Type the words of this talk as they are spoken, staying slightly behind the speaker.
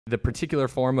The particular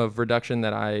form of reduction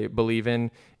that I believe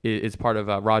in is part of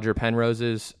Roger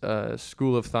Penrose's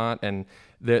school of thought, and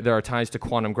there are ties to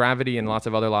quantum gravity and lots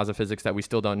of other laws of physics that we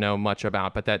still don't know much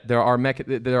about, but that there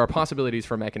are possibilities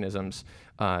for mechanisms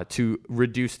to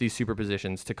reduce these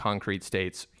superpositions to concrete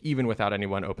states, even without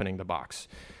anyone opening the box.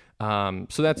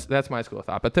 So that's my school of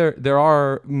thought. But there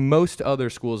are most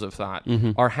other schools of thought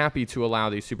are happy to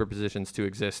allow these superpositions to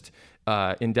exist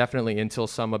indefinitely until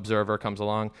some observer comes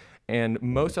along. And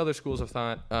most other schools of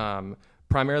thought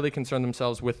primarily concern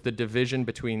themselves with the division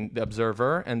between the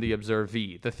observer and the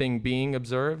observee, the thing being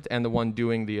observed and the one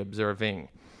doing the observing.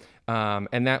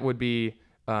 And that would be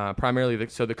primarily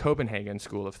the Copenhagen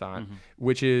school of thought,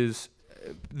 which is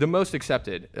the most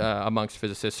accepted amongst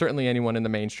physicists, certainly anyone in the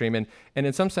mainstream. And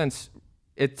in some sense,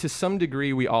 to some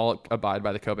degree, we all abide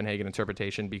by the Copenhagen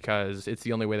interpretation because it's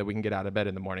the only way that we can get out of bed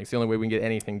in the morning. It's the only way we can get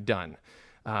anything done.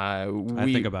 I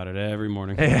think about it every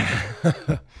morning.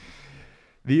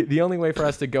 The only way for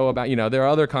us to go about, there are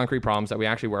other concrete problems that we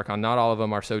actually work on. Not all of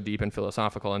them are so deep and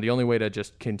philosophical. And the only way to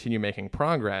just continue making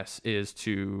progress is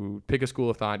to pick a school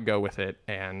of thought, go with it,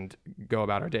 and go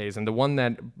about our days. And the one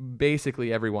that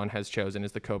basically everyone has chosen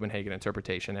is the Copenhagen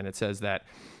interpretation. And it says that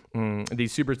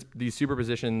these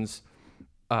superpositions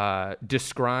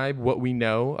describe what we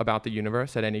know about the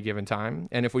universe at any given time.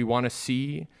 And if we want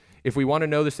to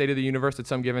know the state of the universe at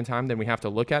some given time, then we have to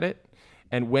look at it.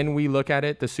 And when we look at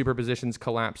it, the superpositions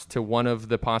collapse to one of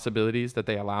the possibilities that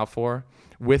they allow for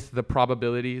with the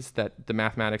probabilities that the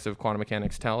mathematics of quantum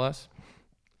mechanics tell us.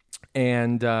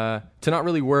 And to not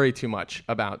really worry too much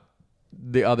about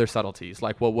the other subtleties,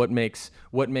 like, well, what makes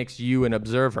you an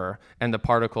observer and the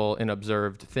particle an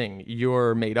observed thing?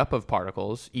 You're made up of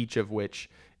particles, each of which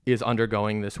is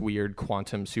undergoing this weird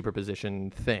quantum superposition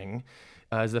thing.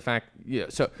 Is the fact,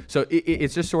 so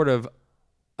it's just sort of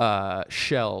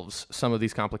shelves some of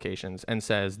these complications and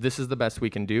says, this is the best we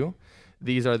can do.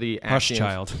 These are the Hush, axioms.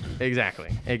 child.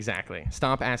 Exactly.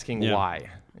 Stop asking why.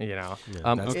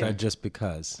 That's not just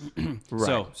because.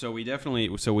 Right. So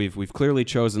we've clearly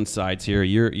chosen sides here.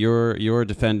 You're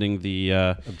defending the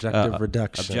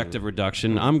objective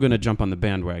reduction. I'm going to jump on the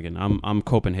bandwagon. I'm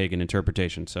Copenhagen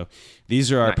interpretation. So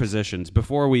these are our positions.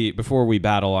 Before we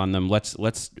battle on them,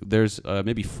 let's there's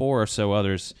maybe 4 or so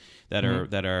others that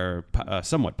are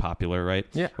somewhat popular, right?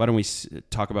 Yeah. Why don't we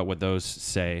talk about what those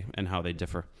say and how they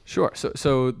differ? Sure.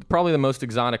 So probably the most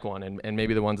exotic one, and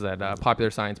maybe the ones that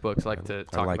popular science books like to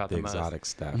talk about the most. I like the exotic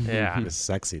stuff. Yeah. The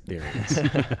sexy theories.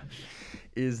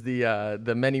 Is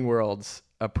the many worlds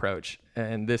approach,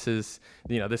 and this is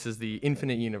the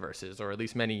infinite universes, or at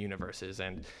least many universes,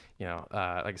 and like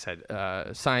I said,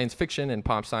 science fiction and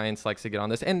pop science likes to get on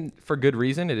this, and for good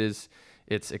reason.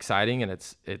 It's exciting and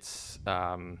it's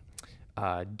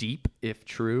deep if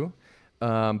true.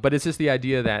 But it's just the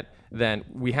idea that then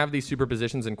we have these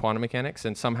superpositions in quantum mechanics,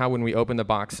 and somehow when we open the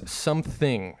box, some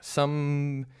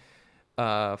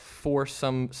force,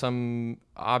 some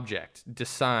object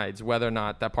decides whether or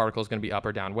not that particle is going to be up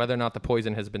or down, whether or not the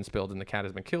poison has been spilled and the cat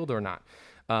has been killed or not.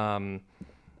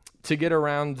 To get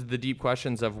around the deep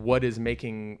questions of who's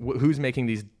making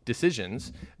these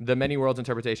decisions, the many worlds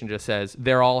interpretation just says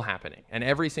they're all happening. And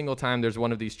every single time there's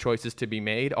one of these choices to be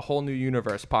made, a whole new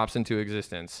universe pops into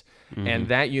existence. And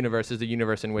that universe is the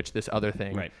universe in which this other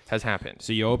thing has happened.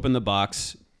 So you open the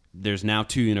box, there's now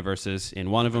 2 universes. In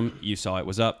one of them, you saw it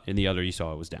was up. In the other, you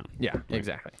saw it was down. Yeah,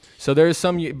 exactly. So there's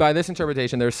by this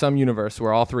interpretation, there's some universe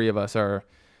where all 3 of us are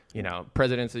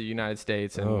presidents of the United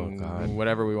States and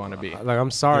whatever we want to be. Like,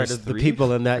 I'm sorry to the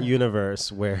people in that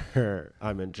universe where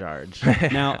I'm in charge.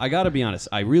 Now, I got to be honest.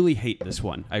 I really hate this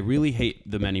one. I really hate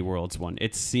the many worlds one.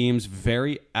 It seems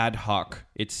very ad hoc.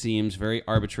 It seems very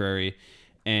arbitrary.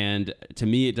 And to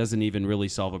me, it doesn't even really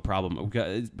solve a problem.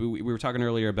 We were talking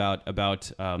earlier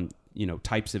about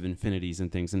types of infinities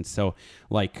and things. And so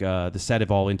like the set of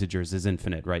all integers is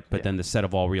infinite, right? But then the set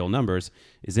of all real numbers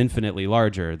is infinitely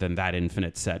larger than that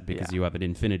infinite set because you have an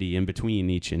infinity in between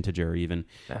each integer even.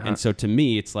 And so to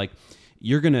me, it's like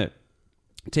you're going to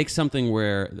take something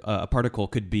where a particle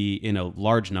could be in a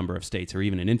large number of states or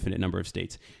even an infinite number of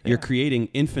states. You're creating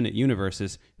infinite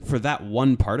universes for that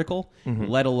one particle,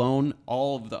 let alone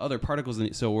all of the other particles in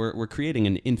it. So we're creating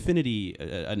an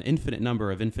infinite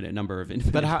number of infinite number of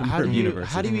infinite But how do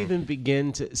universes. you even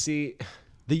begin to see...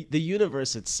 The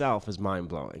universe itself is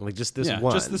mind-blowing. Like just this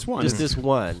one. Just this one. Just this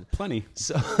one. Plenty.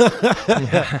 So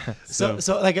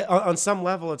like on some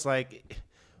level, it's like...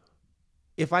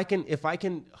 If I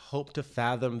can hope to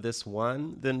fathom this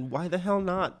one, then why the hell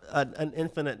not an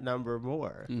infinite number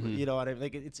more? You know what I mean?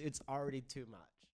 Like it's already too much.